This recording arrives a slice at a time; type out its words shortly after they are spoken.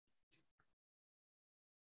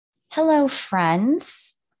Hello,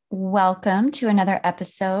 friends. Welcome to another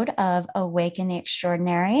episode of Awaken the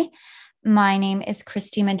Extraordinary. My name is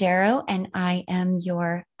Christy Madero, and I am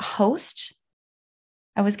your host.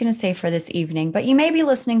 I was going to say for this evening, but you may be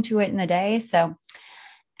listening to it in the day. So,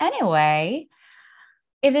 anyway,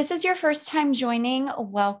 if this is your first time joining,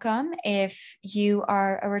 welcome. If you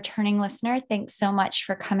are a returning listener, thanks so much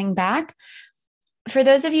for coming back. For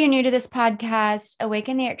those of you new to this podcast,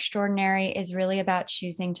 Awaken the Extraordinary is really about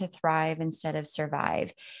choosing to thrive instead of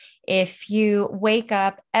survive. If you wake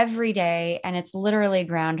up every day and it's literally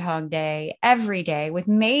Groundhog Day every day with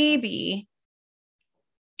maybe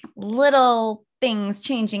little things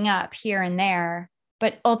changing up here and there,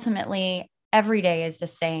 but ultimately every day is the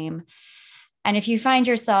same. And if you find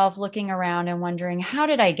yourself looking around and wondering, how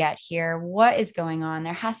did I get here? What is going on?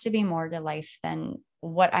 There has to be more to life than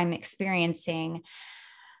what I'm experiencing.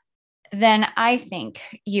 Then I think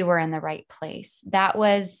you were in the right place. That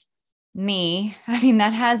was me. I mean,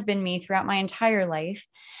 that has been me throughout my entire life.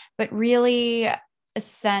 But really,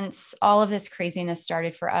 since all of this craziness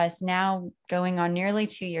started for us, now going on nearly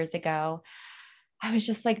 2 years ago, I was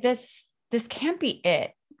just like, this can't be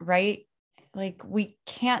it, right? Like, we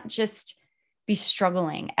can't just be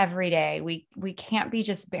struggling every day. We can't be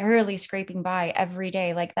just barely scraping by every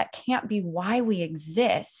day. Like, that can't be why we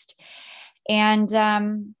exist. And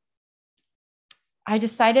I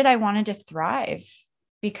decided I wanted to thrive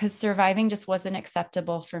because surviving just wasn't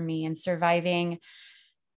acceptable for me, and surviving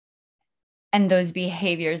and those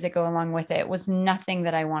behaviors that go along with it was nothing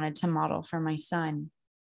that I wanted to model for my son.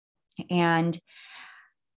 And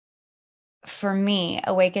for me,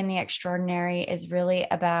 Awaken the Extraordinary is really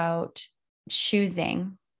about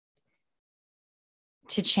choosing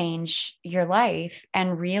to change your life,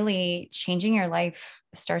 and really changing your life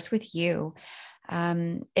starts with you.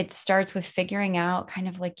 It starts with figuring out kind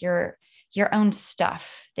of like your own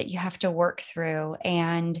stuff that you have to work through,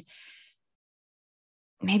 and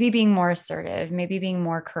maybe being more assertive, maybe being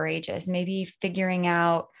more courageous, maybe figuring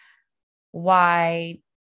out why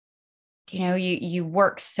you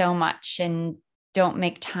work so much and don't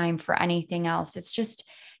make time for anything else. It's just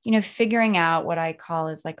figuring out what I call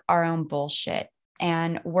is like our own bullshit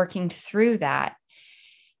and working through that,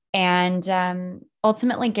 and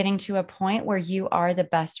ultimately getting to a point where you are the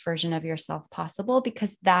best version of yourself possible,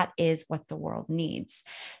 because that is what the world needs.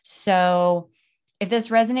 So if this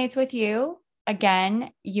resonates with you, again,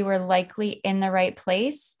 you are likely in the right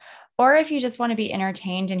place. Or if you just want to be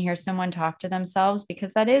entertained and hear someone talk to themselves,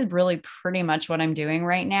 because that is really pretty much what I'm doing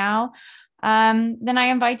right now, then I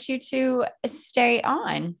invite you to stay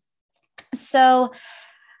on. So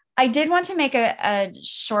I did want to make a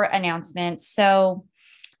short announcement. So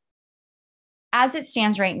as it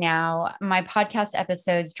stands right now, my podcast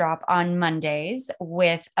episodes drop on Mondays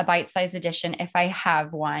with a bite-sized edition, if I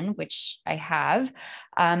have one, which I have.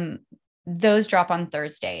 Those drop on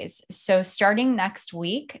Thursdays. So starting next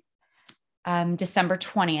week, December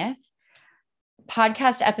 20th,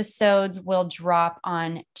 podcast episodes will drop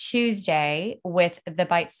on Tuesday, with the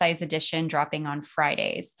bite-sized edition dropping on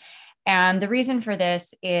Fridays. And the reason for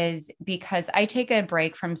this is because I take a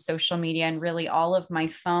break from social media and really all of my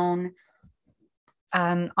phone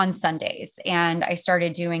on Sundays. And I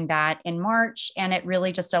started doing that in March. And it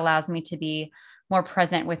really just allows me to be more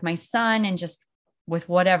present with my son and just with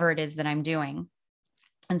whatever it is that I'm doing.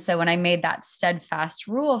 And so when I made that steadfast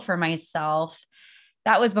rule for myself,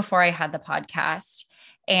 that was before I had the podcast.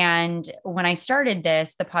 And when I started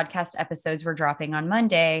this, the podcast episodes were dropping on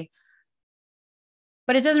Monday,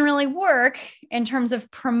 but it doesn't really work in terms of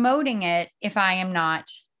promoting it if I am not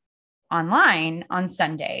online on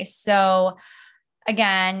Sunday. So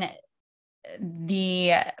again,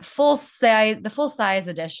 the full size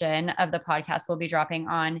edition of the podcast will be dropping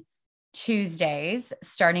on Tuesdays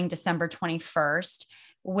starting December 21st,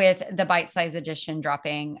 with the bite-size edition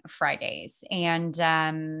dropping Fridays. And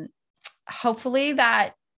hopefully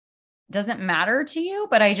that doesn't matter to you,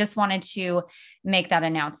 but I just wanted to make that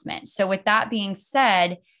announcement. So with that being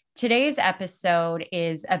said, today's episode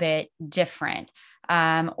is a bit different.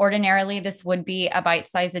 Ordinarily, this would be a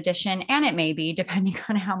bite-sized edition, and it may be, depending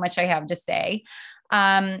on how much I have to say.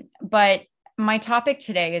 But my topic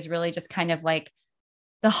today is really just kind of like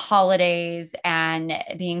the holidays and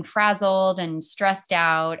being frazzled and stressed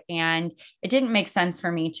out. And it didn't make sense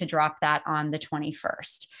for me to drop that on the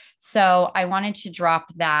 21st. So I wanted to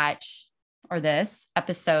drop that, or this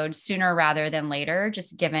episode, sooner rather than later,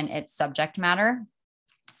 just given its subject matter.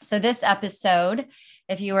 So this episode,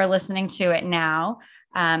 if you are listening to it now,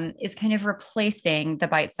 is kind of replacing the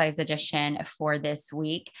bite-sized edition for this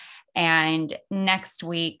week. And next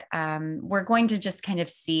week, we're going to just kind of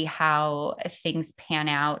see how things pan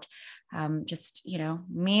out. Just,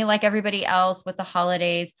 me, like everybody else with the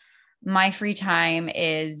holidays, my free time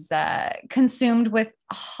is consumed with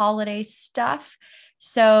holiday stuff.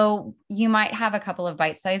 So you might have a couple of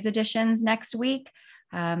bite-sized editions next week.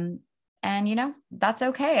 And, that's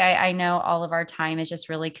okay. I know all of our time is just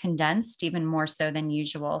really condensed, even more so than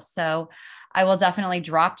usual. So I will definitely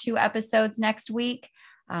drop 2 episodes next week.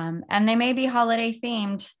 And they may be holiday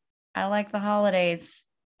themed. I like the holidays.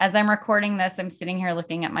 As I'm recording this, I'm sitting here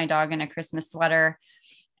looking at my dog in a Christmas sweater,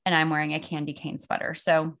 and I'm wearing a candy cane sweater.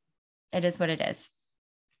 So it is what it is.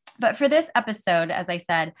 But for this episode, as I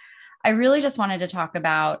said, I really just wanted to talk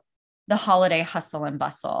about the holiday hustle and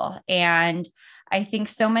bustle. And I think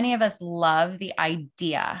so many of us love the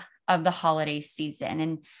idea of the holiday season.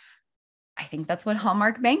 And I think that's what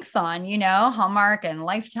Hallmark banks on, Hallmark and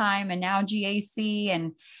Lifetime and now GAC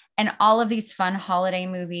and all of these fun holiday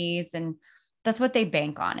movies. And that's what they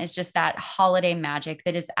bank on, is just that holiday magic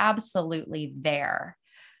that is absolutely there.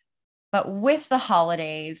 But with the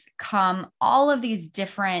holidays come all of these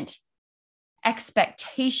different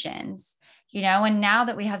expectations, and now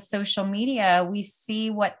that we have social media, we see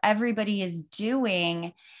what everybody is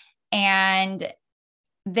doing. And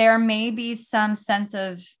there may be some sense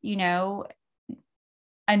of,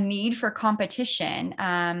 a need for competition.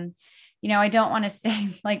 I don't want to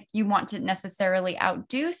say like you want to necessarily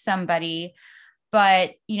outdo somebody,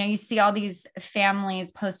 but, you see all these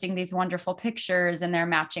families posting these wonderful pictures and their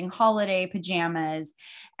matching holiday pajamas,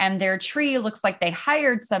 and their tree looks like they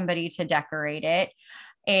hired somebody to decorate it.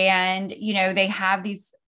 And, they have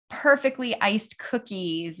these perfectly iced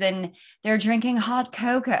cookies, and they're drinking hot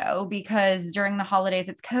cocoa because during the holidays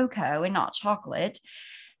it's cocoa and not chocolate.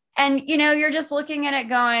 And, you're just looking at it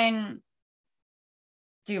going,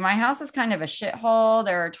 dude, my house is kind of a shithole.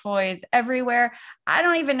 There are toys everywhere. I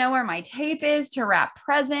don't even know where my tape is to wrap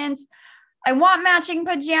presents. I want matching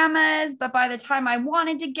pajamas, but by the time I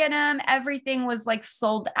wanted to get them, everything was like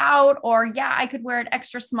sold out. Or yeah, I could wear an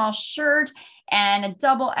extra small shirt and a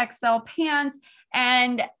double XL pants.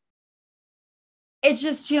 And it's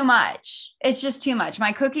just too much. It's just too much.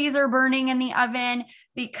 My cookies are burning in the oven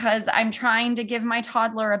because I'm trying to give my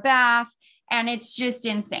toddler a bath, and it's just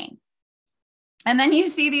insane. And then you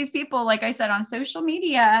see these people, like I said, on social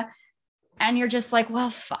media, and you're just like, well,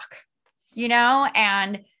 fuck,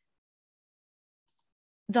 and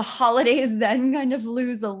the holidays then kind of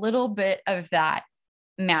lose a little bit of that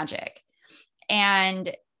magic.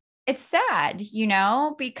 And it's sad,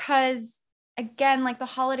 because again, like the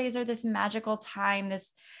holidays are this magical time,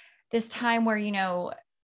 this time where,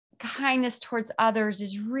 kindness towards others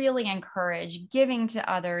is really encouraged. Giving to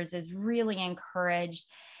others is really encouraged.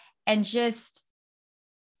 And just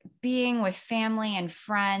being with family and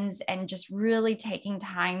friends and just really taking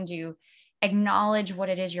time to acknowledge what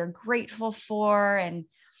it is you're grateful for. And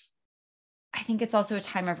I think it's also a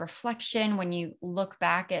time of reflection when you look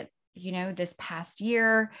back at, this past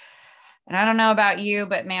year. And I don't know about you,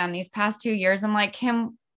 but man, these past 2 years, I'm like,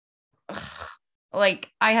 Kim, like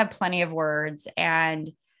I have plenty of words, and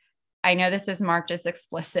I know this is marked as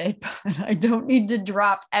explicit, but I don't need to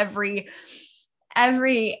drop every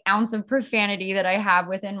ounce of profanity that I have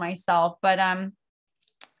within myself. But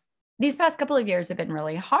these past couple of years have been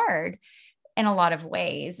really hard in a lot of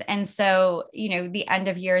ways. And so, the end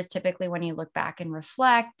of year is typically when you look back and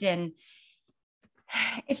reflect, and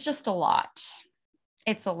it's just a lot.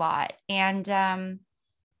 It's a lot. And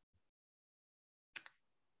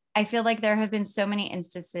I feel like there have been so many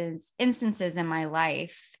instances in my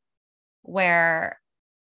life where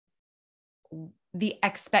the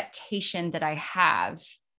expectation that I have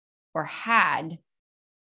or had,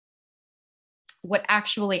 what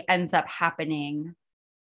actually ends up happening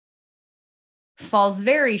falls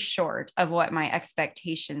very short of what my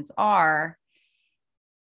expectations are.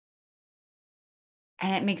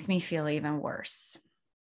 And it makes me feel even worse.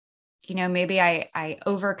 Maybe I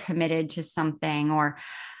overcommitted to something, or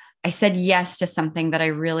I said yes to something that I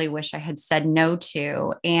really wish I had said no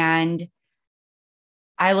to. And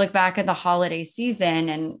I look back at the holiday season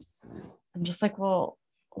and I'm just like, well,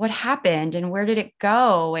 what happened and where did it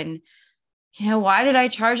go? And, why did I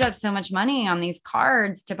charge up so much money on these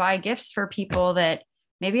cards to buy gifts for people that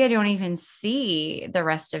maybe I don't even see the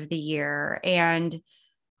rest of the year? And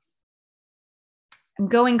I'm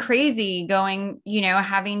going crazy,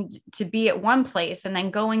 having to be at one place and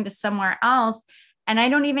then going to somewhere else. And I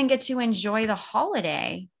don't even get to enjoy the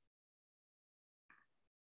holiday.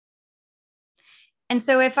 And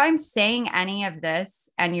so if I'm saying any of this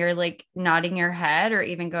and you're like nodding your head or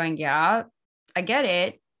even going, yeah, I get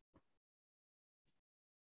it.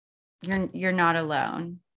 you're not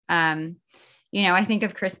alone. I think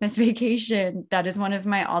of Christmas Vacation. That is one of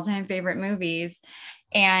my all-time favorite movies.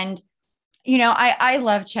 And I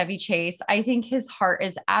love Chevy Chase. I think his heart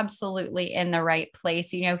is absolutely in the right place.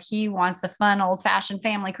 He wants a fun old-fashioned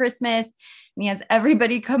family Christmas, and he has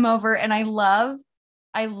everybody come over. And I love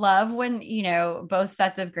when, both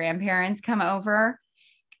sets of grandparents come over,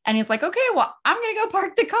 and he's like, okay, well, I'm going to go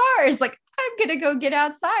park the cars. Like, I'm going to go get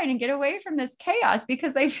outside and get away from this chaos,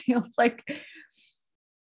 because I feel like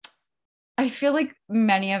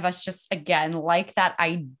many of us just, again, like that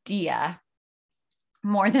idea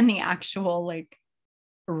more than the actual like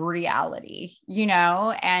reality,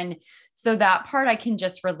 And so that part I can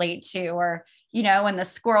just relate to, or, when the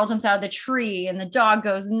squirrel jumps out of the tree and the dog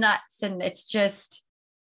goes nuts, and it's just,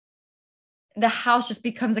 the house just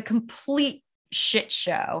becomes a complete shit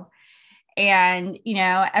show. And,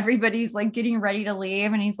 everybody's like getting ready to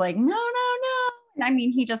leave, and he's like, no, no, no. And I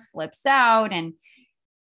mean, he just flips out. And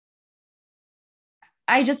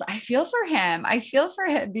I feel for him. I feel for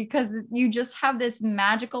him, because you just have this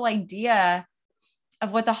magical idea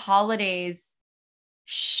of what the holidays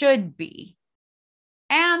should be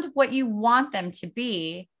and what you want them to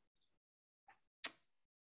be.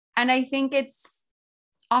 And I think it's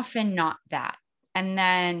often not that. And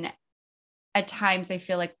then at times I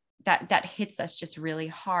feel like that hits us just really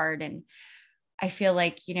hard. And I feel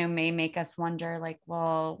like, may make us wonder, like,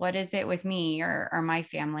 well, what is it with me or my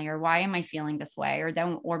family, or why am I feeling this way?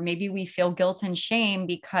 Or maybe we feel guilt and shame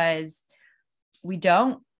because we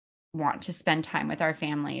don't want to spend time with our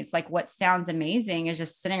families. Like, what sounds amazing is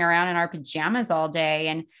just sitting around in our pajamas all day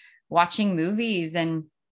and watching movies and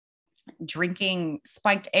drinking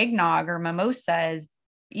spiked eggnog or mimosas.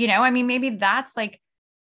 Maybe that's like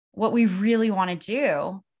what we really want to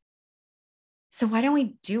do. So why don't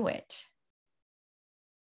we do it?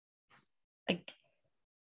 Like,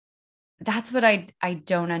 that's what I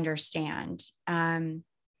don't understand. And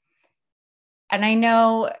I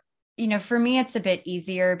know, for me, it's a bit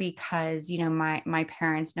easier because, my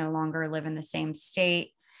parents no longer live in the same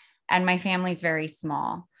state, and my family's very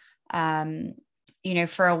small.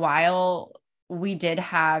 For a while we did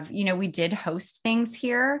host things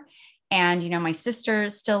here. And, my sister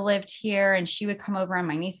still lived here, and she would come over, and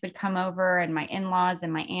my niece would come over, and my in-laws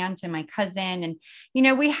and my aunt and my cousin. And,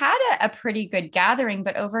 we had a pretty good gathering,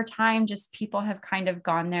 but over time, just people have kind of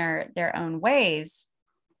gone their own ways.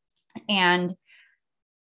 And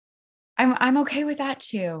I'm okay with that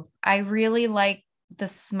too. I really like the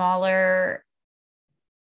smaller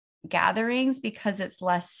gatherings because it's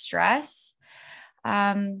less stress.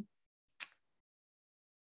 But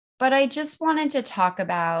I just wanted to talk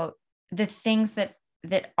about the things that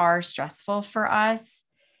are stressful for us,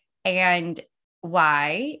 and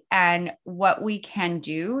why, and what we can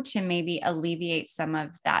do to maybe alleviate some of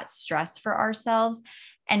that stress for ourselves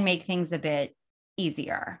and make things a bit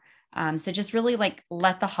easier. So just really like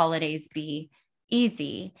let the holidays be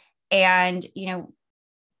easy. And,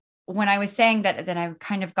 when I was saying that I've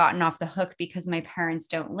kind of gotten off the hook because my parents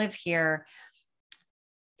don't live here,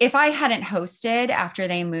 if I hadn't hosted after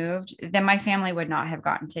they moved, then my family would not have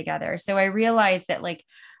gotten together. So I realized that, like,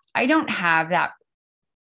 I don't have that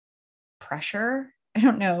pressure. I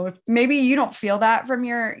don't know if maybe you don't feel that from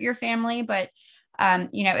your family, but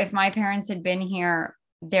if my parents had been here,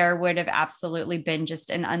 there would have absolutely been just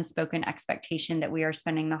an unspoken expectation that we are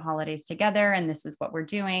spending the holidays together and this is what we're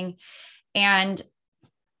doing. And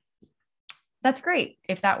that's great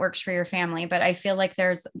if that works for your family. But I feel like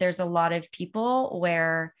there's a lot of people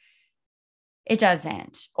where it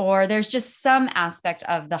doesn't, or there's just some aspect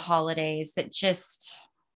of the holidays that just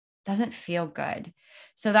doesn't feel good.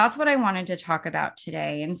 So that's what I wanted to talk about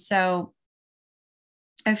today. And so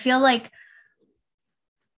I feel like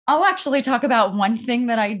I'll actually talk about one thing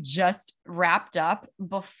that I just wrapped up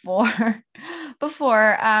before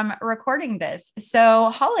recording this. So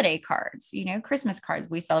holiday cards, Christmas cards.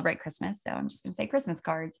 We celebrate Christmas, so I'm just going to say Christmas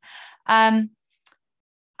cards. I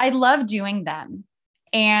love doing them,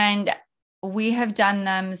 and we have done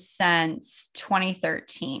them since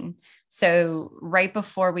 2013. So right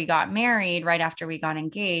before we got married, right after we got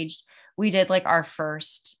engaged, we did like our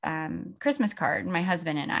first Christmas card, my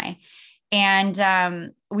husband and I.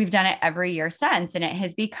 And we've done it every year since, and it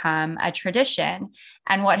has become a tradition.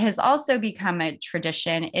 And what has also become a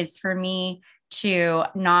tradition is for me to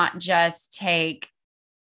not just take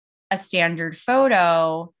a standard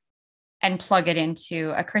photo and plug it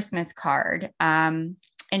into a Christmas card. In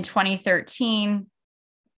 2013,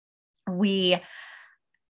 we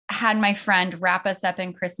had my friend wrap us up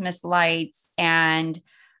in Christmas lights and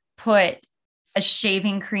put a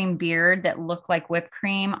shaving cream beard that looked like whipped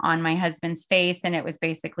cream on my husband's face. And it was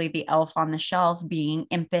basically the elf on the shelf being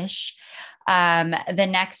impish. The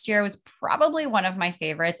next year was probably one of my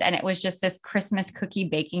favorites. And it was just this Christmas cookie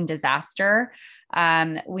baking disaster.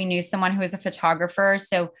 We knew someone who was a photographer.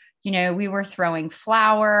 So, we were throwing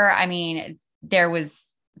flour. I mean, there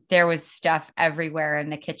was stuff everywhere in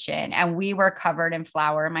the kitchen and we were covered in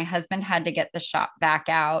flour. My husband had to get the shop vac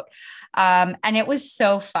out. And it was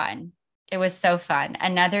so fun. It was so fun.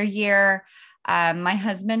 Another year, my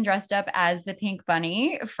husband dressed up as the pink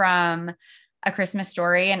bunny from A Christmas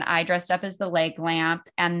Story, and I dressed up as the leg lamp.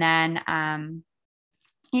 And then,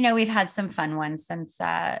 we've had some fun ones since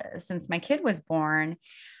my kid was born.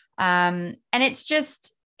 And it's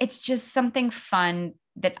just something fun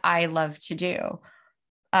that I love to do.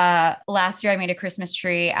 Last year I made a Christmas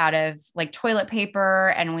tree out of like toilet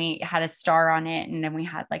paper and we had a star on it. And then we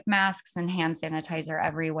had like masks and hand sanitizer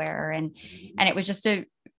everywhere. And it was just a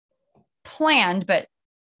planned, but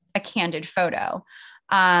a candid photo.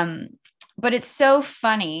 But it's so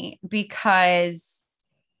funny because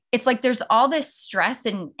it's like, there's all this stress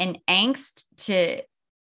and angst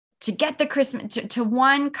to get the Christmas, to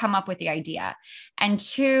one, come up with the idea, and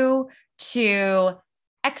two, to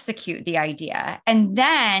execute the idea. And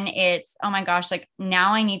then it's, oh my gosh, like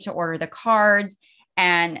now I need to order the cards.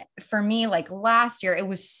 And for me, like last year, it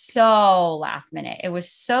was so last minute. It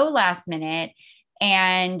was so last minute.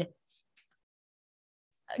 And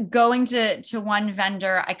going to one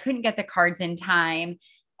vendor, I couldn't get the cards in time.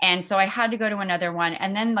 And so I had to go to another one.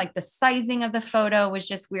 And then like the sizing of the photo was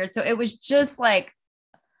just weird. So it was just like,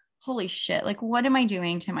 holy shit, like what am I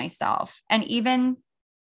doing to myself? And even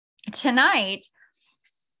tonight,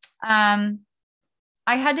 I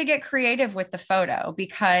had to get creative with the photo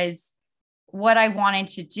because what I wanted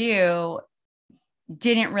to do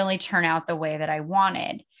didn't really turn out the way that I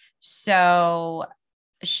wanted. So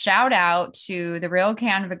shout out to the Real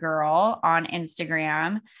Canva Girl on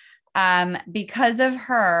Instagram. Because of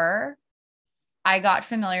her, I got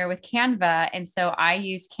familiar with Canva. And so I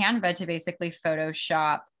used Canva to basically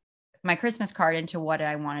Photoshop my Christmas card into what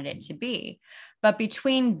I wanted it to be. But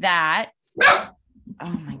between that, oh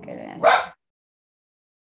my goodness.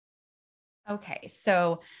 Okay.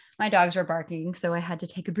 So my dogs were barking, so I had to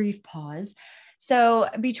take a brief pause. So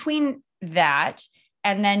between that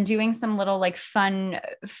and then doing some little like fun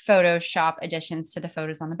Photoshop additions to the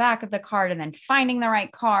photos on the back of the card and then finding the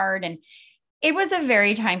right card. And it was a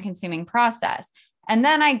very time consuming process. And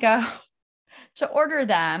then I go to order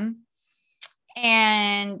them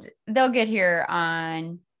and they'll get here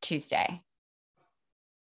on Tuesday.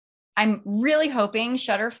 I'm really hoping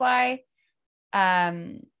Shutterfly,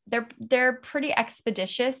 they're pretty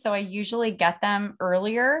expeditious. So I usually get them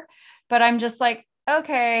earlier, but I'm just like,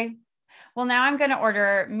 okay, well, now I'm going to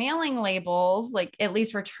order mailing labels, like at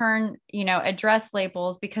least return, address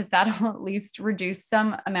labels, because that'll at least reduce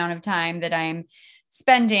some amount of time that I'm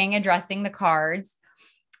spending addressing the cards.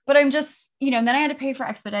 But I'm just, then I had to pay for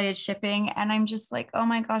expedited shipping. And I'm just like, oh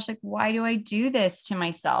my gosh, like, why do I do this to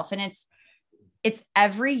myself? And it's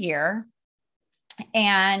every year.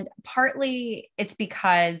 And partly it's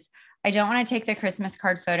because I don't want to take the Christmas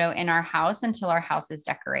card photo in our house until our house is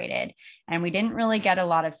decorated. And we didn't really get a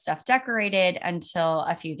lot of stuff decorated until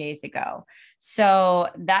a few days ago. So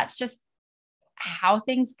that's just how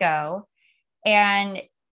things go. And,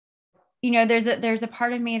 there's a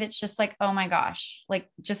part of me that's just like, oh my gosh, like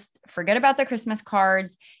just forget about the Christmas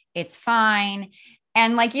cards. It's fine.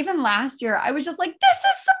 And like, even last year, I was just like, this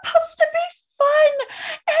is supposed to be fun.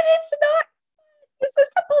 And it's not. This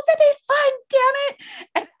is supposed to be fun, damn it.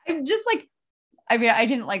 And I'm just like, I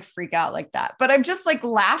didn't like freak out like that, but I'm just like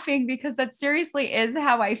laughing because that seriously is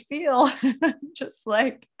how I feel. Just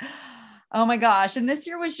like, oh my gosh. And this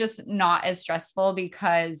year was just not as stressful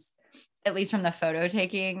because, at least from the photo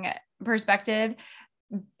taking perspective,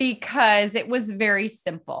 because it was very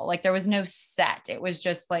simple. Like there was no set. It was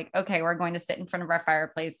just like, okay, we're going to sit in front of our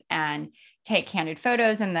fireplace and take candid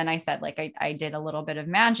photos. And then I said, like, I did a little bit of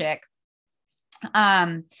magic. But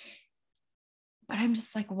I'm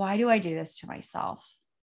just like, why do I do this to myself?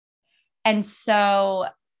 And so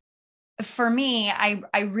for me,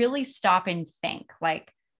 I really stop and think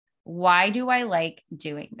like, why do I like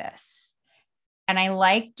doing this? And I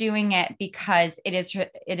like doing it because it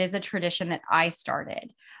is a tradition that I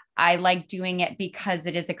started. I like doing it because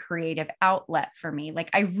it is a creative outlet for me. Like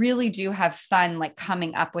I really do have fun, like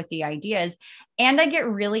coming up with the ideas, and I get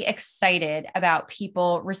really excited about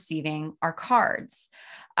people receiving our cards.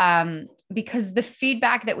 Because the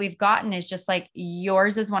feedback that we've gotten is just like,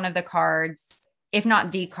 yours is one of the cards, if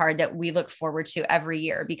not the card, that we look forward to every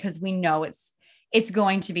year because we know it's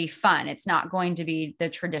going to be fun. It's not going to be the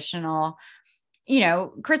traditional,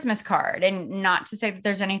 Christmas card. And not to say that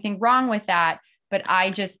there's anything wrong with that, but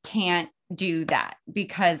I just can't do that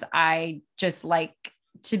because I just like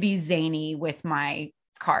to be zany with my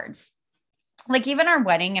cards. Like even our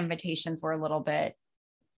wedding invitations were a little bit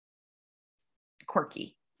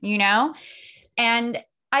quirky, and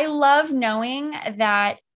I love knowing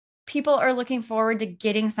that people are looking forward to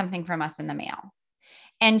getting something from us in the mail.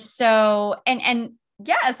 And so, and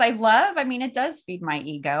yes, I mean, it does feed my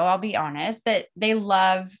ego. I'll be honest that they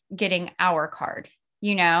love getting our card,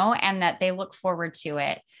 and that they look forward to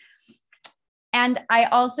it. And I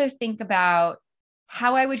also think about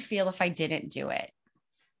how I would feel if I didn't do it.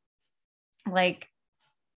 Like,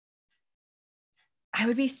 I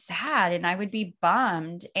would be sad and I would be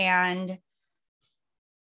bummed. And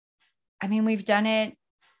I mean, we've done it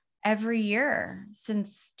every year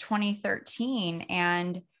since 2013,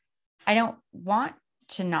 and I don't want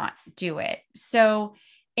to not do it. So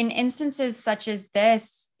in instances such as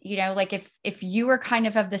this, like if you were kind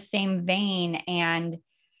of the same vein and,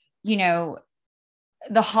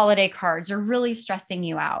 the holiday cards are really stressing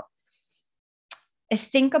you out,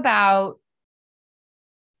 think about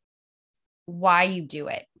why you do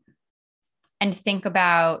it and think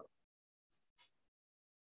about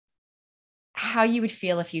how you would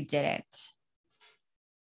feel if you didn't.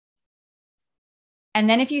 And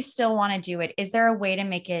then if you still want to do it, is there a way to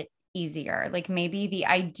make it easier? Like maybe the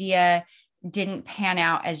idea didn't pan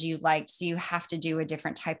out as you liked, so you have to do a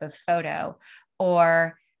different type of photo,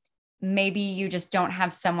 or maybe you just don't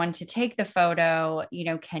have someone to take the photo.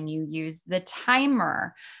 Can you use the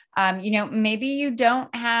timer? Maybe you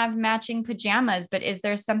don't have matching pajamas, but is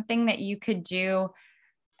there something that you could do,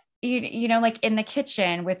 like in the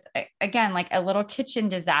kitchen with, again, like a little kitchen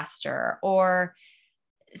disaster, or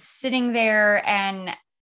sitting there and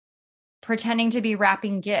pretending to be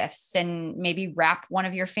wrapping gifts and maybe wrap one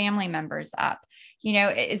of your family members up?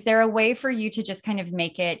 Is there a way for you to just kind of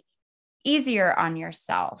make it easier on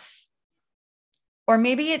yourself? Or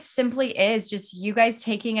maybe it simply is just you guys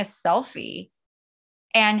taking a selfie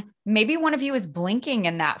and maybe one of you is blinking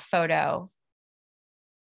in that photo.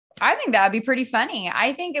 I think that would be pretty funny.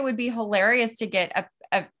 I think it would be hilarious to get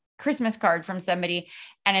a Christmas card from somebody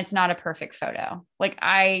and it's not a perfect photo. Like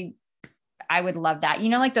I would love that.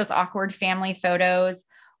 Like those awkward family photos,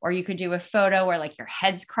 or you could do a photo where like your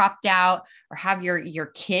head's cropped out, or have your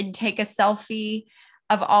kid take a selfie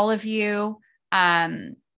of all of you.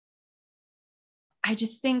 I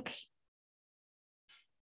just think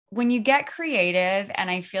when you get creative,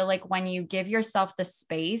 and I feel like when you give yourself the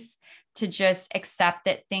space to just accept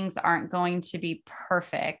that things aren't going to be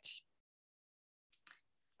perfect,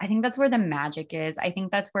 I think that's where the magic is. I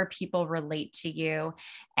think that's where people relate to you.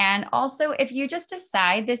 And also, if you just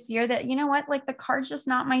decide this year that, like the card's just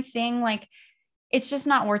not my thing, like it's just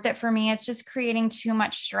not worth it for me. It's just creating too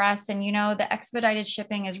much stress. And, the expedited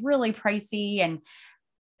shipping is really pricey, and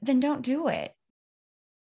then don't do it.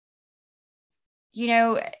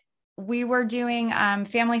 We were doing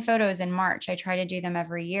family photos in March. I try to do them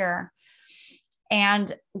every year.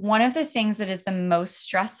 And one of the things that is the most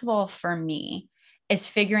stressful for me is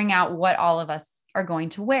figuring out what all of us are going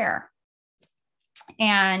to wear.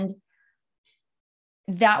 And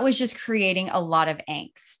that was just creating a lot of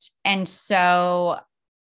angst. And so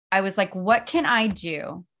I was like, what can I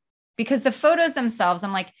do? Because the photos themselves,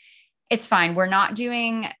 I'm like, it's fine. We're not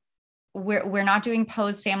doing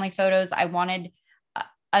pose family photos. I wanted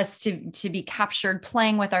us to be captured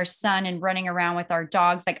playing with our son and running around with our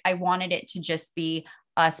dogs. Like I wanted it to just be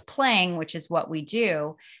us playing, which is what we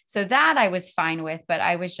do. So that I was fine with, but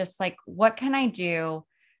I was just like, what can I do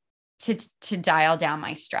to dial down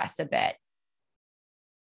my stress a bit?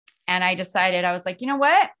 And I decided, I was like, you know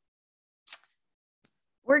what?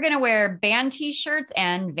 We're going to wear band t-shirts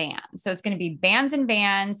and Vans. So it's going to be bands and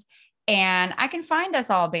Vans, and I can find us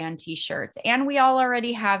all band t-shirts, and we all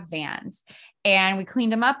already have Vans, and we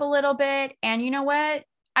cleaned them up a little bit. And you know what?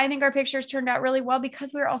 I think our pictures turned out really well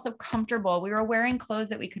because we were also comfortable. We were wearing clothes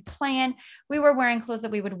that we could plan. We were wearing clothes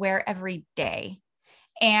that we would wear every day.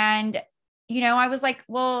 And, I was like,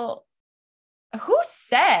 well, who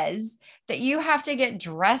says that you have to get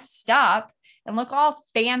dressed up and look all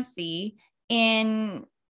fancy in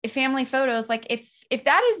family photos? Like if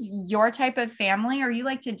that is your type of family, or you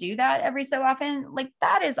like to do that every so often, like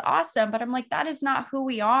that is awesome. But I'm like, that is not who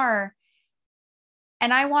we are.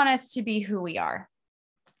 And I want us to be who we are.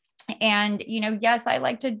 And, yes, I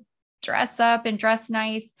like to dress up and dress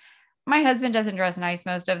nice. My husband doesn't dress nice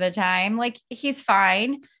most of the time. Like he's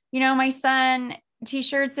fine. My son,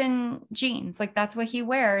 t-shirts and jeans, like that's what he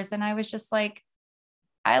wears. And I was just like,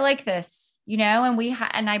 I like this.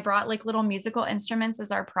 and I brought like little musical instruments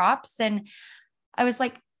as our props. And I was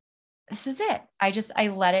like, this is it. I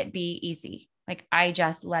let it be easy. Like I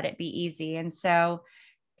just let it be easy. And so,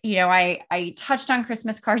 I touched on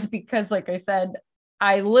Christmas cards because like I said,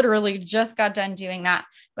 I literally just got done doing that,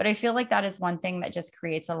 but I feel like that is one thing that just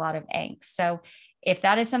creates a lot of angst. So if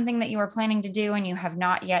that is something that you are planning to do and you have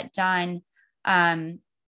not yet done, try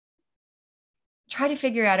to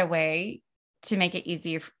figure out a way to make it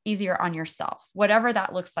easier on yourself, whatever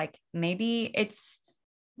that looks like. Maybe it's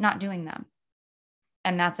not doing them,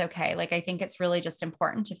 and that's okay. Like, I think it's really just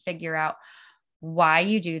important to figure out why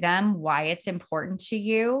you do them, why it's important to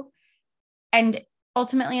you. And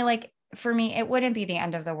ultimately, like for me, it wouldn't be the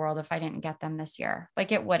end of the world if I didn't get them this year.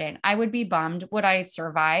 Like it wouldn't. I would be bummed. Would I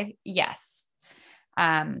survive? Yes.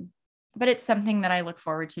 But it's something that I look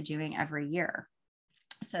forward to doing every year.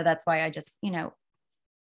 So that's why I just,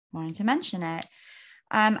 wanted to mention it.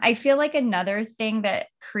 I feel like another thing that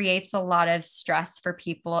creates a lot of stress for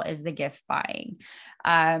people is the gift buying.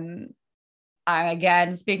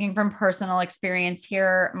 Again, speaking from personal experience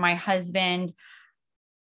here, my husband,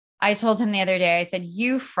 I told him the other day, I said,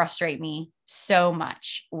 you frustrate me so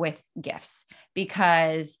much with gifts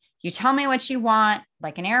because you tell me what you want,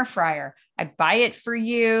 like an air fryer. I buy it for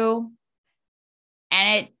you,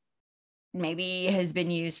 and it maybe has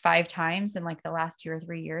been used 5 times in like the last 2 or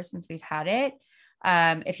 3 years since we've had it.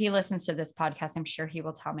 If he listens to this podcast, I'm sure he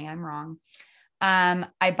will tell me I'm wrong.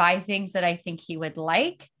 I buy things that I think he would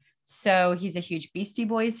like. So he's a huge Beastie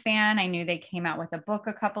Boys fan. I knew they came out with a book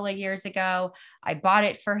a couple of years ago. I bought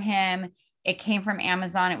it for him. It came from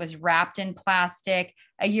Amazon. It was wrapped in plastic.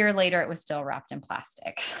 A year later, it was still wrapped in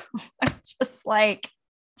plastic. So I'm just like,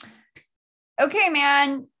 okay,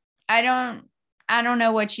 man, I don't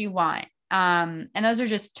know what you want. And those are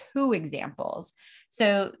just 2 examples.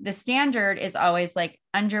 So the standard is always like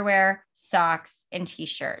underwear, socks, and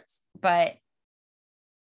t-shirts, but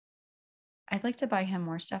I'd like to buy him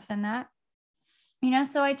more stuff than that.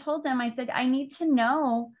 So I told him, I said, I need to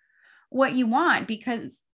know what you want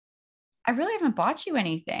because I really haven't bought you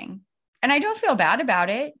anything. And I don't feel bad about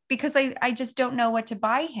it because I just don't know what to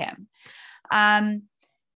buy him. And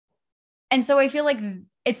so I feel like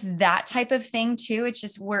it's that type of thing too. It's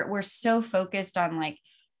just we're so focused on like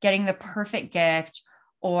getting the perfect gift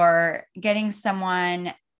or getting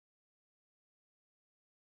someone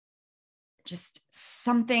just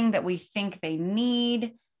something that we think they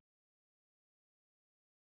need.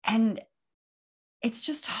 And it's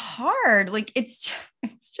just hard. Like it's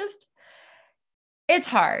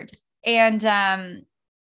hard. And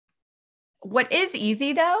what is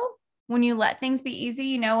easy though, when you let things be easy,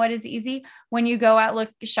 you know what is easy? When you go out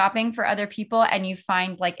shopping for other people and you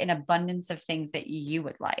find like an abundance of things that you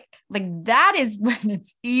would like that is when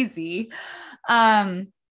it's easy. But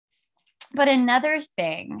another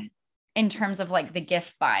thing in terms of like the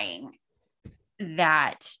gift buying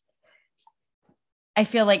that I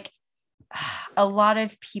feel like a lot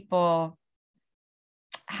of people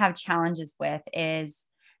have challenges with is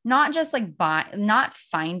not just like not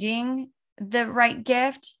finding the right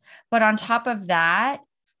gift, but on top of that,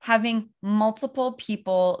 having multiple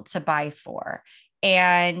people to buy for.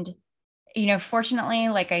 And, fortunately,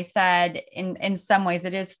 like I said, in some ways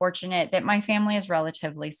it is fortunate that my family is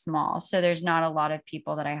relatively small. So there's not a lot of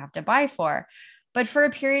people that I have to buy for. But for a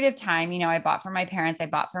period of time, I bought for my parents, I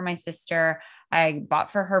bought for my sister, I bought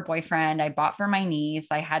for her boyfriend, I bought for my niece,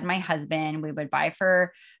 I had my husband, we would buy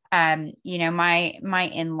for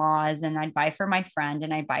my in-laws, and I'd buy for my friend,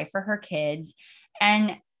 and I'd buy for her kids.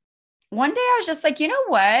 And one day I was just like, you know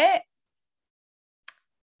what?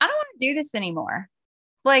 I don't want to do this anymore.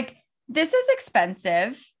 Like, this is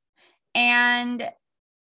expensive. And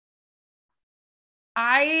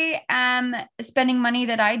I am spending money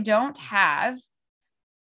that I don't have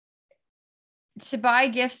to buy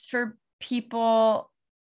gifts for people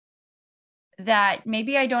that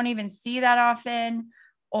maybe I don't even see that often,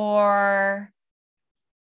 or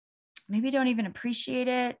maybe don't even appreciate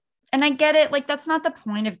it. And I get it. Like, that's not the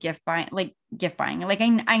point of gift buying. Like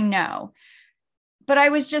I know, but I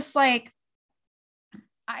was just like,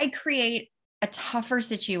 I create a tougher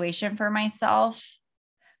situation for myself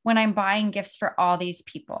when I'm buying gifts for all these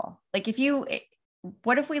people. Like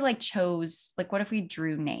what if we what if we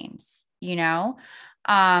drew names,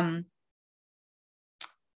 and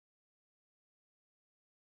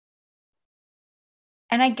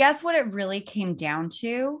I guess what it really came down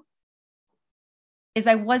to is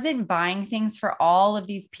I wasn't buying things for all of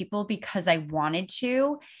these people because I wanted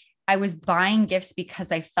to. I was buying gifts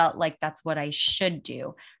because I felt like that's what I should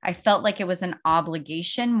do. I felt like it was an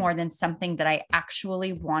obligation more than something that I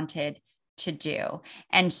actually wanted to do.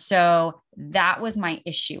 And so that was my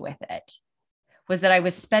issue with it, was that I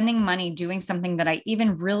was spending money doing something that I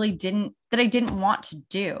even really didn't want to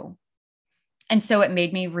do. And so it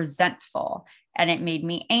made me resentful and it made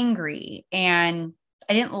me angry. And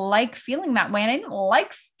I didn't like feeling that way. And I didn't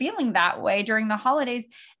like feeling that way during the holidays.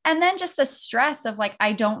 And then just the stress of like,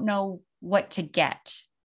 I don't know what to get.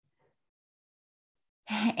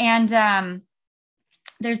 And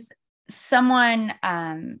there's someone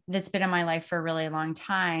that's been in my life for a really long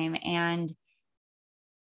time. And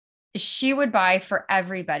she would buy for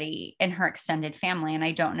everybody in her extended family. And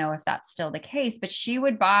I don't know if that's still the case, but she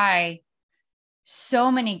would buy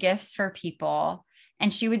so many gifts for people.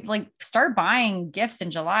 And she would like start buying gifts in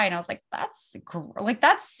July. And I was like,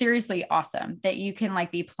 that's seriously awesome that you can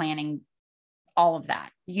like be planning all of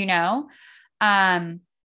that, you know? But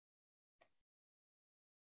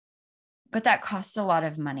that costs a lot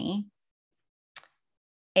of money.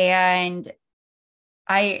 And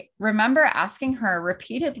I remember asking her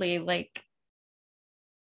repeatedly, like,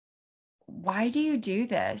 why do you do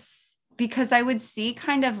this? Because I would see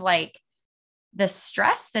kind of like the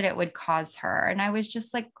stress that it would cause her. And I was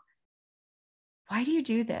just like, why do you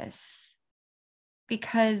do this?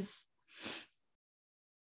 Because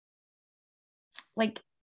like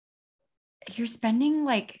you're spending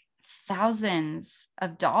like thousands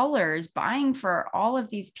of dollars buying for all of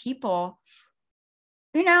these people,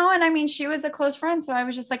 you know? And I mean, she was a close friend. So I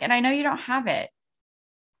was just like, and I know you don't have it.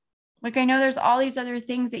 Like, I know there's all these other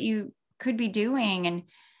things that you could be doing.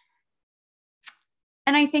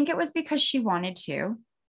 And I think it was because she wanted to,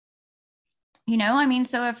 you know, I mean,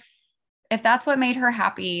 so if that's what made her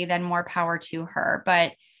happy, then more power to her.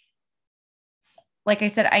 But like I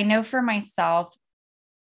said, I know for myself,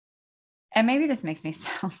 and maybe this makes me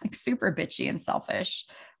sound like super bitchy and selfish,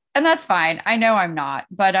 and that's fine. I know I'm not,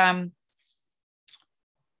 but I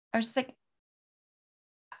was just like,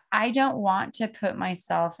 I don't want to put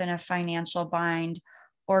myself in a financial bind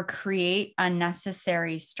or create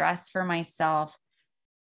unnecessary stress for myself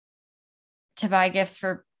to buy gifts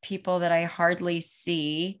for people that I hardly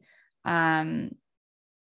see. Yeah,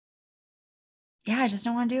 I just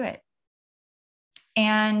don't want to do it.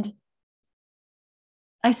 And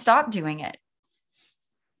I stopped doing it.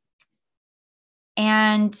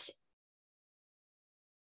 And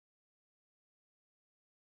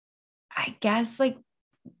I guess like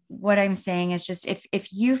what I'm saying is just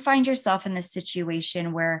if you find yourself in this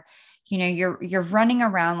situation where you know you're running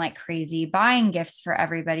around like crazy buying gifts for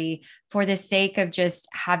everybody for the sake of just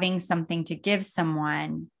having something to give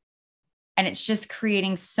someone, and it's just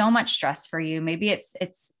creating so much stress for you, maybe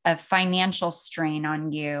it's a financial strain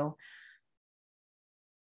on you,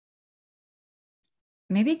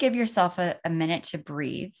 maybe give yourself a minute to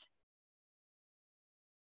breathe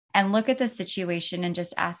and look at the situation and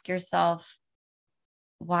just ask yourself,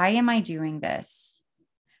 why am I doing this?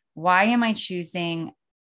 Why am I choosing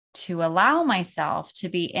to allow myself to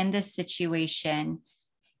be in this situation?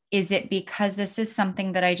 Is it because this is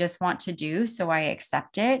something that I just want to do, so I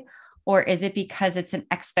accept it? Or is it because it's an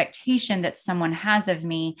expectation that someone has of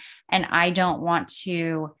me and I don't want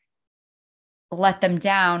to let them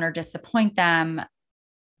down or disappoint them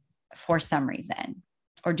for some reason?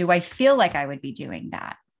 Or do I feel like I would be doing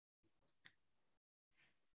that?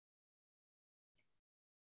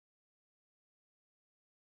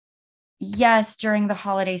 Yes, during the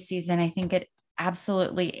holiday season, I think it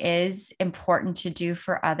absolutely is important to do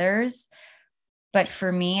for others. But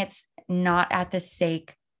for me, it's not at the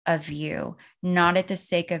sake of you, not at the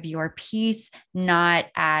sake of your peace, not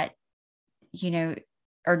at, you know,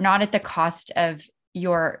 or not at the cost of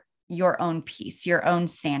your own peace, your own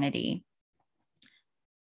sanity,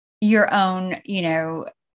 your own, you know,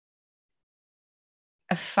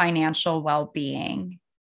 financial well-being.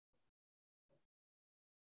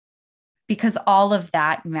 Because all of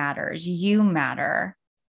that matters. You matter.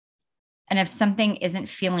 And if something isn't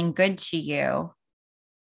feeling good to you,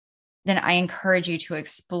 then I encourage you to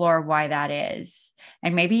explore why that is.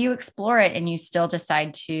 And maybe you explore it and you still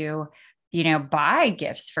decide to, you know, buy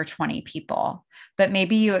gifts for 20 people, but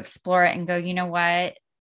maybe you explore it and go, you know what?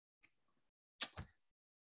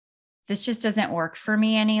 This just doesn't work for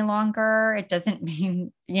me any longer. It doesn't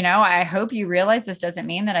mean, you know, I hope you realize this doesn't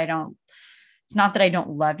mean that it's not that I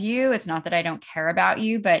don't love you. It's not that I don't care about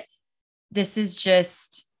you, but this is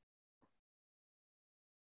just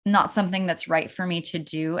not something that's right for me to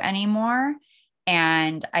do anymore.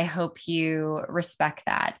 And I hope you respect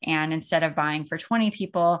that. And instead of buying for 20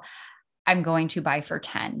 people, I'm going to buy for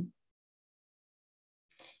 10.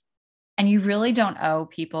 And you really don't owe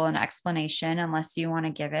people an explanation unless you want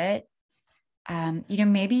to give it. You know,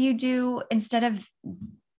 maybe you do, instead of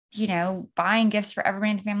buying gifts for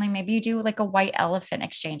everybody in the family. Maybe you do like a white elephant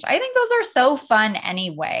exchange. I think those are so fun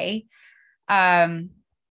anyway. Um,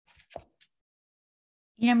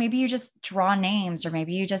 maybe you just draw names, or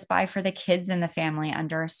maybe you just buy for the kids in the family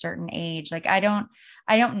under a certain age. Like, I don't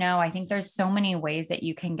know. I think there's so many ways that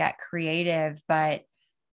you can get creative, but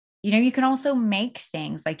you can also make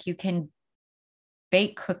things, like you can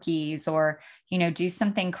bake cookies, or, do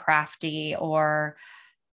something crafty, or,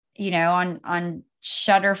 on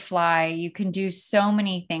Shutterfly, you can do so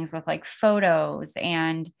many things with like photos,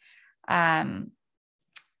 and um,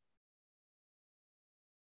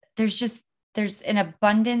 there's an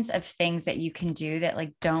abundance of things that you can do that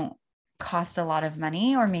like don't cost a lot of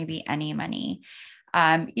money, or maybe any money.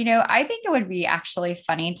 I think it would be actually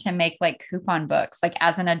funny to make like coupon books, like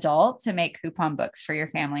as an adult, to make coupon books for your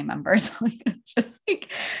family members. Just like,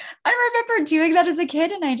 I remember doing that as a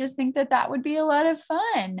kid, and I just think that that would be a lot of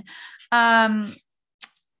fun.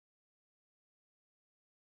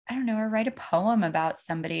 I don't know, or write a poem about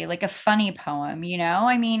somebody, like a funny poem,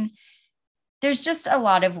 I mean, there's just a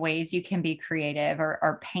lot of ways you can be creative,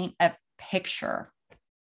 or paint a picture.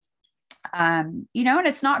 And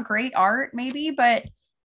it's not great art maybe, but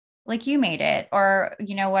like you made it. Or,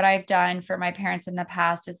 what I've done for my parents in the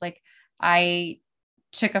past is like, I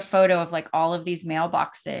took a photo of like all of these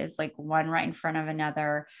mailboxes, like one right in front of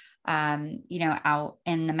another, out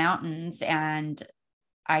in the mountains. And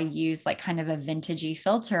I used like kind of a vintagey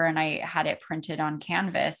filter, and I had it printed on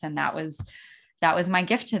canvas. And that was my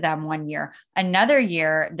gift to them one year. Another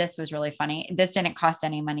year, this was really funny. This didn't cost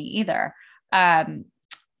any money either.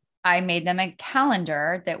 I made them a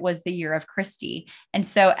calendar that was the year of Christy. And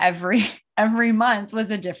so every month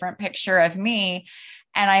was a different picture of me.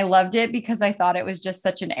 And I loved it because I thought it was just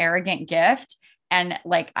such an arrogant gift. And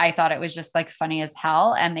like, I thought it was just like funny as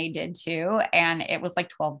hell. And they did too. And it was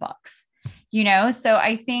like $12, So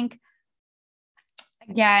I think,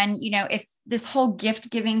 again, if this whole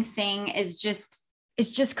gift giving thing is just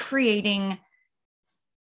creating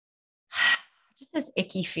just this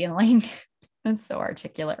icky feeling. That's so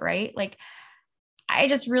articulate, right? Like, I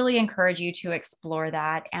just really encourage you to explore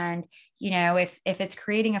that. And, if it's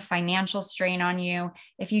creating a financial strain on you,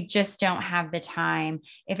 if you just don't have the time,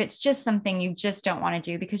 if it's just something you just don't want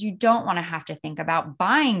to do because you don't want to have to think about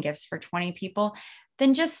buying gifts for 20 people,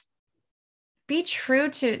 then just be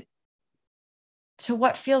true to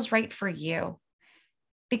what feels right for you.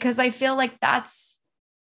 Because I feel like that's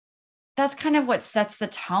kind of what sets the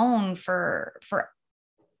tone for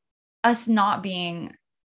us not being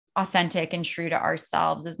authentic and true to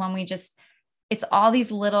ourselves, is when we just, it's all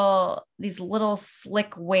these little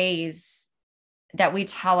slick ways that we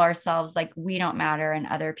tell ourselves like we don't matter and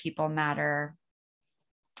other people matter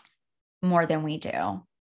more than we do.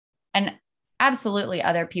 And absolutely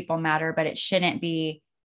other people matter, but it shouldn't be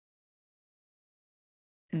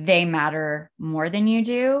they matter more than you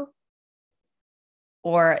do,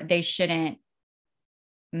 or they shouldn't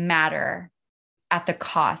matter at the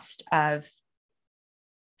cost of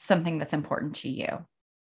something that's important to you.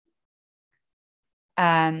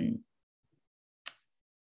 And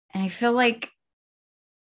I feel like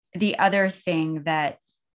the other thing that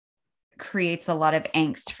creates a lot of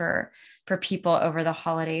angst for people over the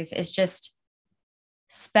holidays is just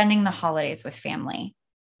spending the holidays with family.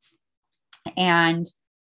 And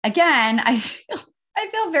again, I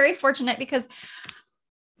feel very fortunate because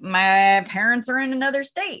my parents are in another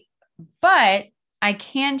state, but I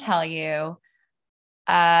can tell you,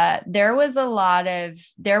 there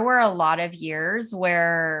were a lot of years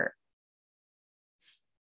where,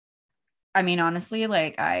 I mean, honestly,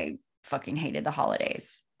 like I fucking hated the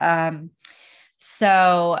holidays.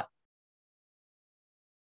 So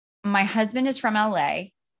my husband is from LA,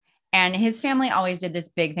 and his family always did this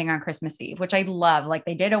big thing on Christmas Eve, which I love. Like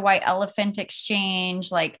they did a white elephant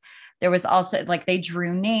exchange. Like there was also like, they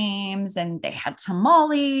drew names and they had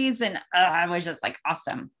tamales, and it was just like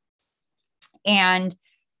awesome. And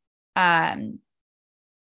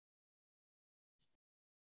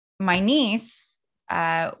my niece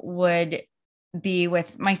would be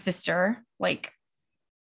with my sister, like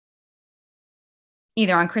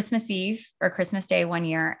either on Christmas Eve or Christmas Day one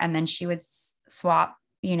year, and then she would swap,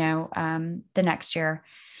 the next year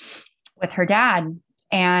with her dad.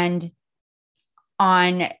 And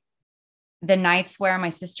on the nights where my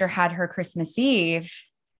sister had her Christmas Eve,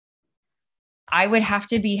 I would have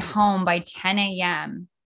to be home by 10 a.m.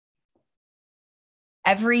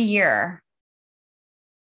 every year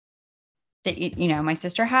that, my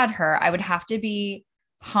sister had her. I would have to be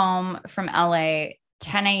home from LA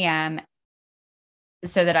 10 a.m.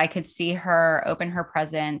 so that I could see her open her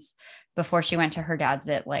presents before she went to her dad's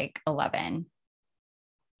at like 11.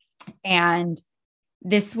 And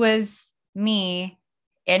this was me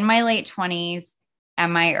in my late 20s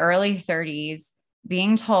and my early 30s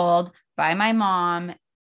being told by my mom,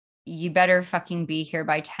 you better fucking be here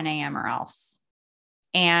by 10 a.m. or else.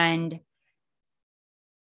 And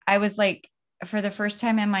I was like, for the first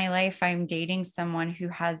time in my life, I'm dating someone who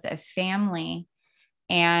has a family,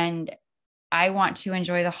 and I want to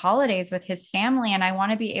enjoy the holidays with his family. And I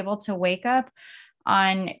want to be able to wake up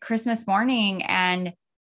on Christmas morning and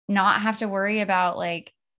not have to worry about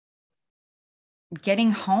like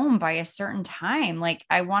getting home by a certain time. Like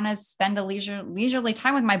I want to spend a leisurely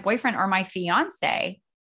time with my boyfriend or my fiance.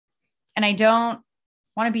 And I don't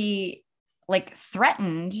want to be like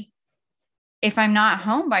threatened if I'm not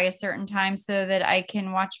home by a certain time so that I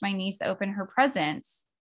can watch my niece open her presents.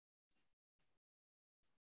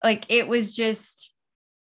 Like it was just,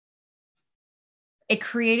 it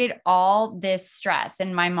created all this stress.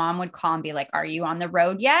 And my mom would call and be like, are you on the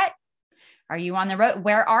road yet? Are you on the road?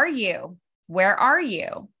 Where are you? Where are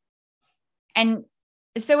you? And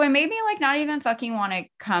so it made me like not even fucking want to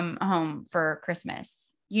come home for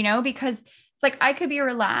Christmas, you know, because it's like I could be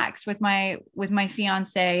relaxed with my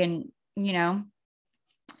fiance and, you know,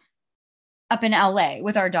 up in LA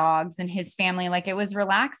with our dogs and his family. Like it was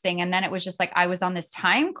relaxing. And then it was just like I was on this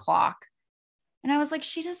time clock. And I was like,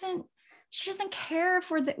 she doesn't care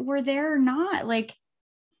if we're there or not. Like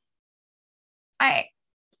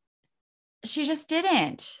she just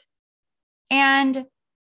didn't. And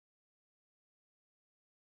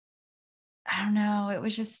I don't know. It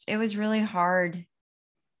was really hard.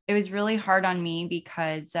 It was really hard on me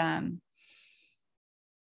because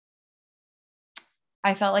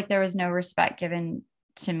I felt like there was no respect given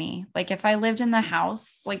to me. Like if I lived in the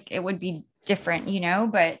house, like it would be different, you know,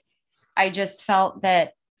 but I just felt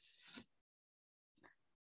that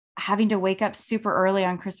having to wake up super early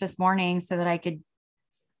on Christmas morning so that I could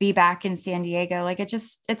be back in San Diego, like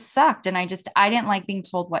it sucked. And I didn't like being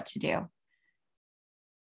told what to do.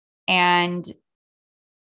 And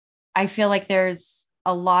I feel like there's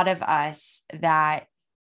a lot of us that,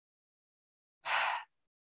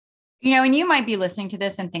 you know, and you might be listening to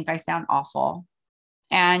this and think I sound awful.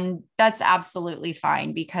 And that's absolutely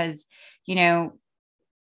fine because, you know,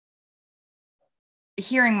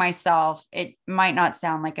 hearing myself, it might not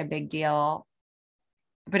sound like a big deal,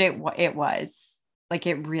 but it was like,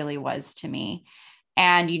 it really was to me.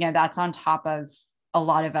 And, you know, that's on top of a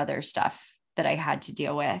lot of other stuff that I had to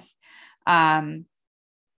deal with. And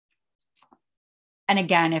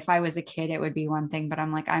again, if I was a kid, it would be one thing, but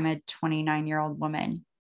I'm like, I'm a 29-year-old woman,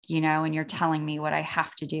 you know, and you're telling me what I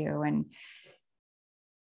have to do and,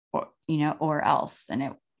 or, you know, or else. And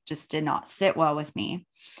it just did not sit well with me.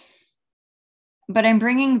 But I'm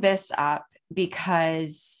bringing this up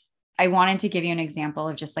because I wanted to give you an example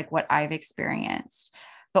of just like what I've experienced.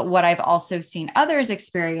 But what I've also seen others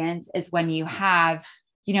experience is when you have,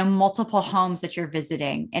 you know, multiple homes that you're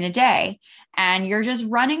visiting in a day and you're just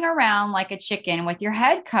running around like a chicken with your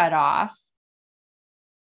head cut off.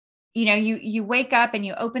 You know, you wake up and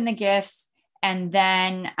you open the gifts and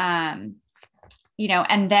then, you know,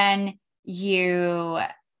 and then you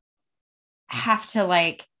have to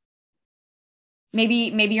like,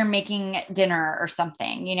 maybe you're making dinner or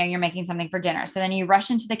something, you know, you're making something for dinner. So then you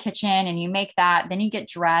rush into the kitchen and you make that, then you get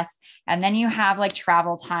dressed and then you have like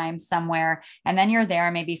travel time somewhere. And then you're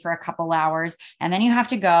there maybe for a couple hours and then you have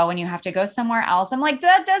to go and you have to go somewhere else. I'm like,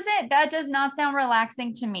 that does not sound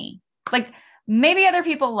relaxing to me. Like maybe other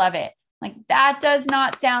people love it. Like that does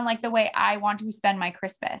not sound like the way I want to spend my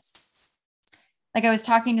Christmas. Like I was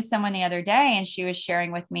talking to someone the other day and she was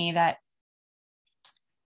sharing with me that,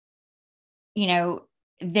 you know,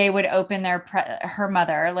 they would open her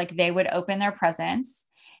mother, like they would open their presents.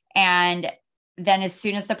 And then as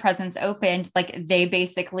soon as the presents opened, like they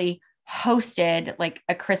basically hosted like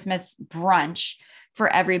a Christmas brunch for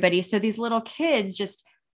everybody. So these little kids just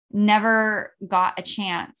never got a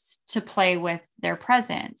chance to play with their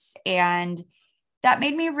presents. And that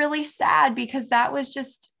made me really sad because that was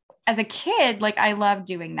just, as a kid, like I loved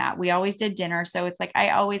doing that. We always did dinner. So it's like, I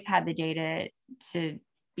always had the day to,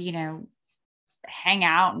 you know, hang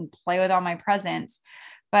out and play with all my presents.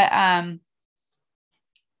 But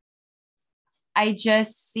I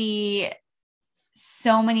just see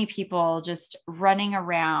so many people just running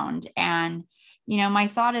around. And, you know, my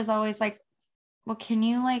thought is always like, well, can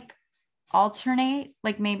you like alternate,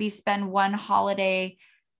 like maybe spend one holiday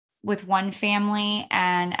with one family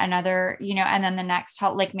and another, you know, and then the next,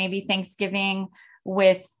 like maybe Thanksgiving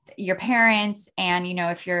with your parents. And, you know,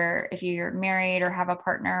 if you're married or have a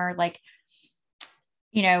partner, like,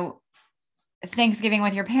 you know, Thanksgiving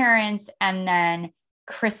with your parents and then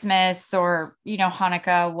Christmas or,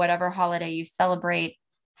 Hanukkah, whatever holiday you celebrate,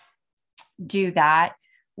 do that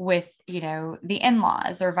with, the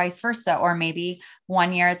in-laws or vice versa. Or maybe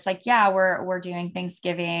one year it's like, yeah, we're doing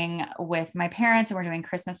Thanksgiving with my parents and we're doing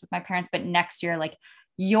Christmas with my parents, but next year, like,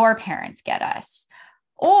 your parents get us.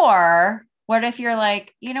 Or what if you're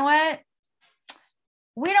like, you know what?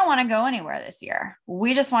 We don't want to go anywhere this year.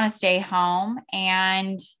 We just want to stay home,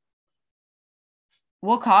 and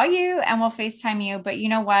we'll call you and we'll FaceTime you. But you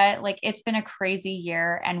know what? Like, it's been a crazy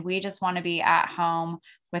year and we just want to be at home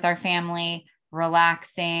with our family,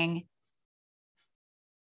 relaxing.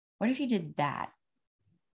 What if you did that?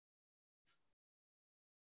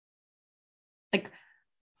 Like,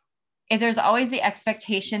 if there's always the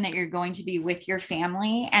expectation that you're going to be with your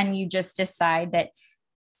family and you just decide that,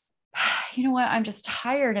 you know what, I'm just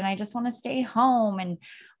tired and I just want to stay home and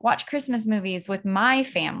watch Christmas movies with my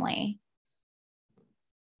family.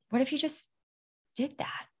 What if you just did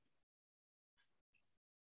that?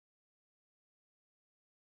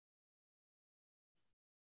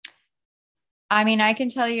 I mean, I can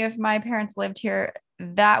tell you, if my parents lived here,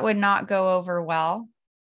 that would not go over well.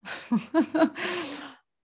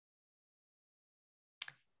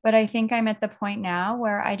 But I think I'm at the point now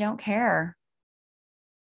where I don't care.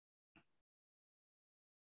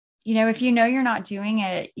 If you're not doing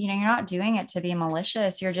it, you're not doing it to be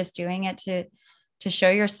malicious. You're just doing it to show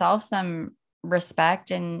yourself some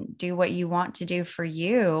respect and do what you want to do for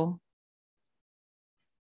you.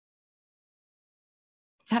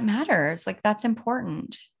 That matters. Like, that's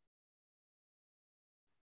important.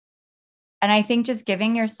 And I think just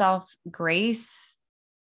giving yourself grace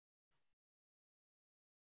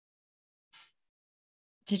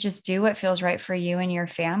to just do what feels right for you and your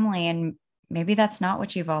family. And maybe that's not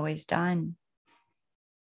what you've always done.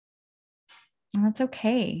 And that's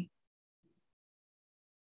okay.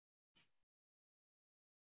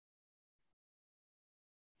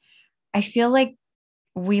 I feel like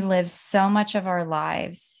we live so much of our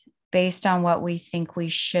lives based on what we think we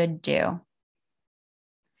should do.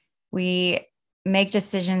 We make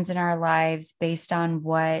decisions in our lives based on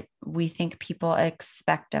what we think people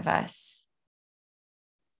expect of us.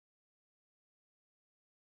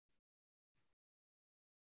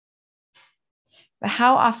 But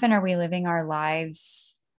how often are we living our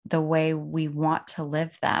lives the way we want to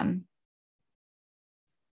live them?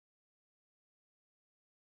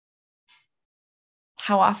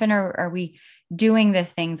 How often are we doing the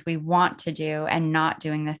things we want to do and not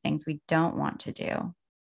doing the things we don't want to do?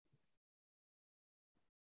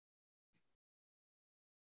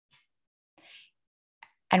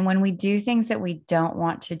 And when we do things that we don't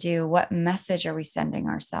want to do, what message are we sending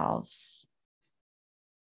ourselves?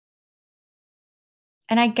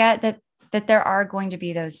 And I get that there are going to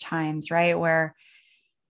be those times, right, where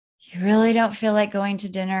you really don't feel like going to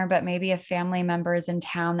dinner, but maybe a family member is in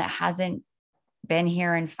town that hasn't been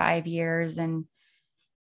here in 5 years, and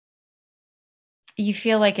you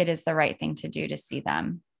feel like it is the right thing to do to see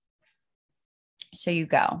them. So you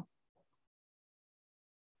go.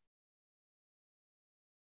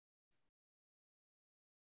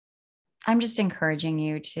 I'm just encouraging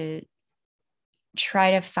you to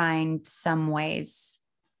try to find some ways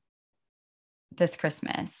this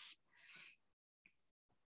Christmas.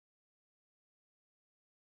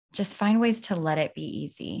 Just find ways to let it be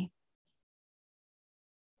easy.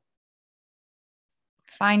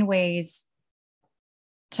 Find ways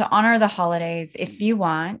to honor the holidays if you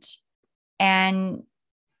want, and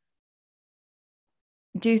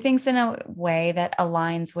do things in a way that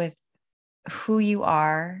aligns with who you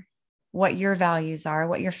are, what your values are,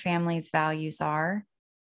 what your family's values are.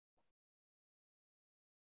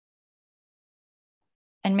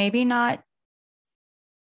 And maybe not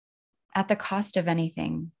at the cost of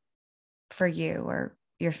anything for you or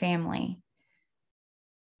your family.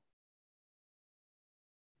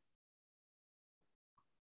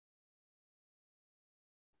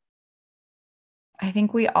 I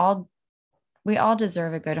think we all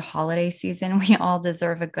deserve a good holiday season. We all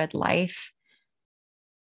deserve a good life.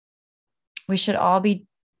 We should all be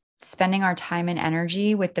spending our time and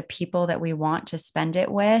energy with the people that we want to spend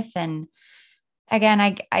it with. And again,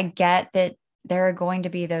 I get that there are going to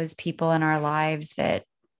be those people in our lives that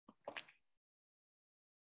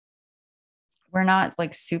we're not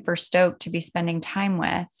like super stoked to be spending time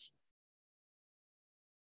with.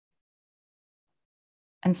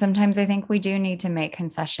 And sometimes I think we do need to make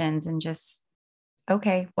concessions and just,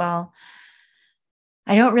 okay, well,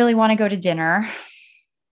 I don't really want to go to dinner,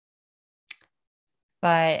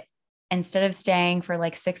 but instead of staying for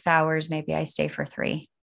like 6 hours, maybe I stay for 3.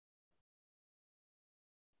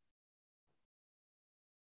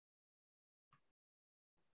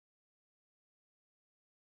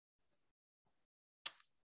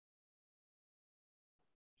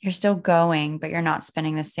 You're still going, but you're not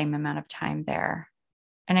spending the same amount of time there.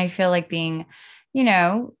 And I feel like being, you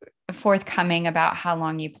know, forthcoming about how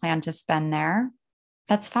long you plan to spend there,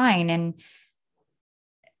 that's fine. And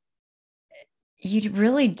you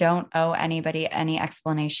really don't owe anybody any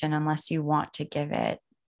explanation unless you want to give it.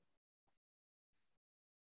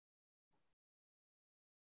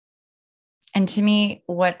 And to me,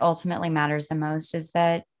 what ultimately matters the most is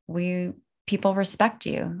that people respect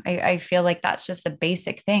you. I feel like that's just the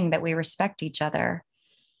basic thing, that we respect each other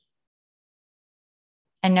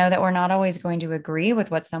and know that we're not always going to agree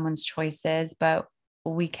with what someone's choice is, but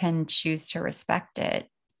we can choose to respect it.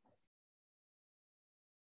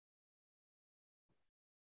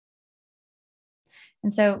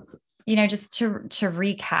 And so, just to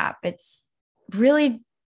recap, it's really,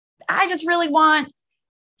 I just really want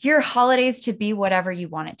your holidays to be whatever you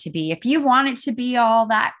want it to be. If you want it to be all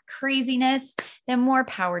that craziness, then more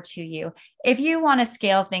power to you. If you want to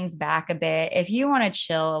scale things back a bit, if you want to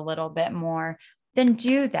chill a little bit more, then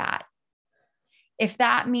do that. If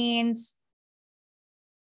that means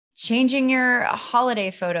changing your holiday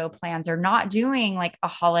photo plans or not doing like a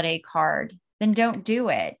holiday card, then don't do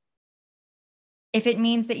it. If it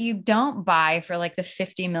means that you don't buy for like the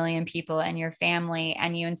 50 million people in your family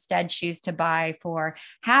and you instead choose to buy for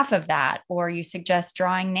half of that, or you suggest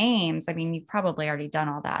drawing names, I mean, you've probably already done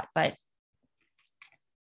all that, but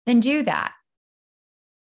then do that.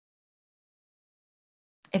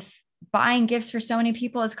 If buying gifts for so many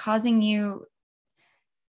people is causing you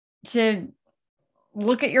to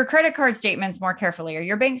look at your credit card statements more carefully or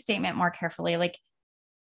your bank statement more carefully, like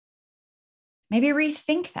maybe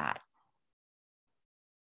rethink that.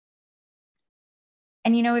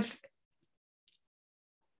 And, if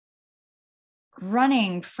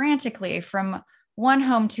running frantically from one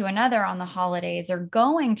home to another on the holidays or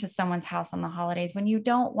going to someone's house on the holidays when you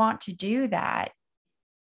don't want to do that,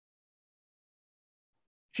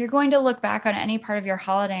 if you're going to look back on any part of your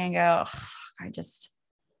holiday and go,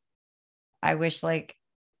 I wish like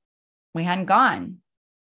we hadn't gone,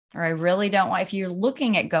 or I really don't want, if you're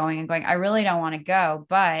looking at going and going, I really don't want to go,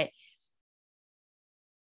 but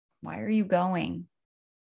why are you going?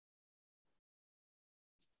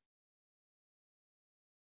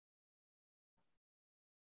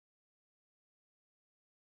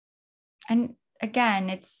 And again,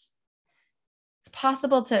 it's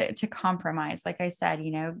possible to compromise. Like I said,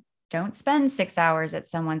 don't spend 6 hours at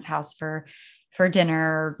someone's house for dinner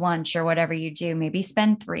or lunch or whatever you do. Maybe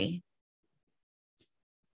spend 3.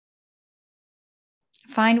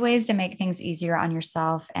 Find ways to make things easier on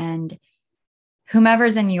yourself and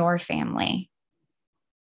whomever's in your family.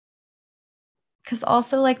 Because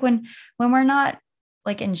also, like when we're not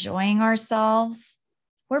like enjoying ourselves,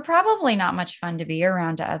 we're probably not much fun to be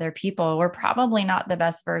around to other people. We're probably not the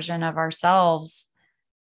best version of ourselves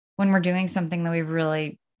when we're doing something that we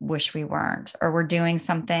really wish we weren't, or we're doing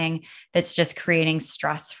something that's just creating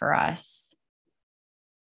stress for us.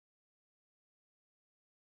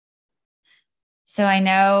 So I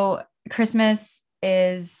know Christmas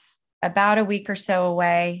is about a week or so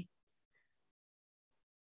away.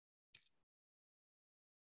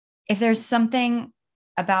 If there's something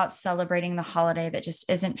about celebrating the holiday that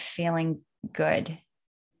just isn't feeling good,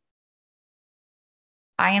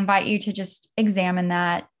 I invite you to just examine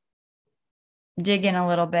that, dig in a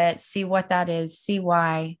little bit, see what that is, see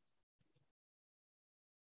why,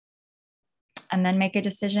 and then make a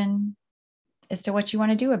decision as to what you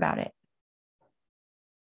want to do about it.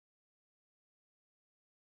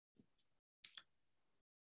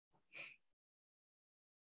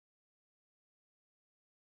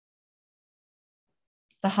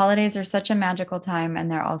 The holidays are such a magical time,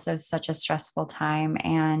 and they're also such a stressful time,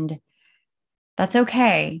 and that's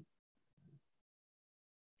okay.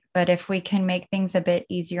 But if we can make things a bit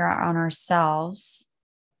easier on ourselves,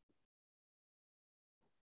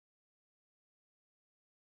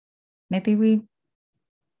 maybe we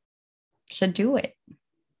should do it.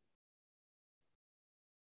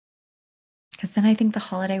 Because then I think the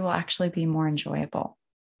holiday will actually be more enjoyable.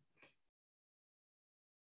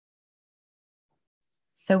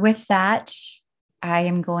 So with that, I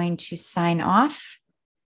am going to sign off.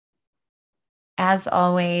 As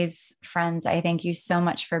always, friends, I thank you so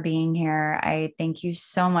much for being here. I thank you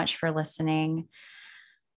so much for listening.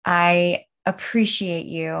 I appreciate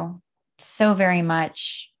you so very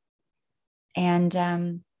much.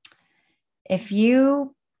 And if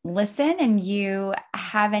you listen and you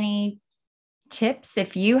have any tips,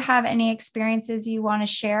 if you have any experiences you want to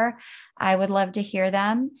share, I would love to hear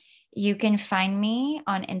them. You can find me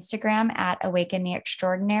on Instagram at Awaken the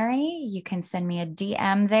Extraordinary. You can send me a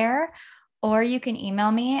DM there, or you can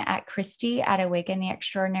email me at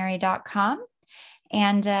Christy@awakentheextraordinary.com.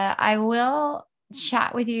 And I will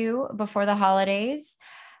chat with you before the holidays.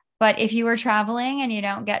 But if you were traveling and you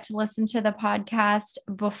don't get to listen to the podcast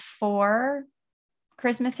before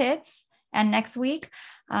Christmas hits and next week,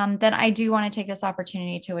 then I do want to take this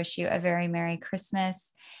opportunity to wish you a very Merry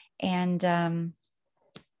Christmas. And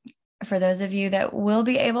for those of you that will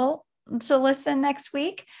be able to listen next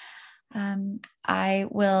week, I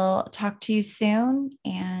will talk to you soon.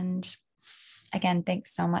 And again,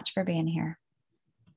 thanks so much for being here.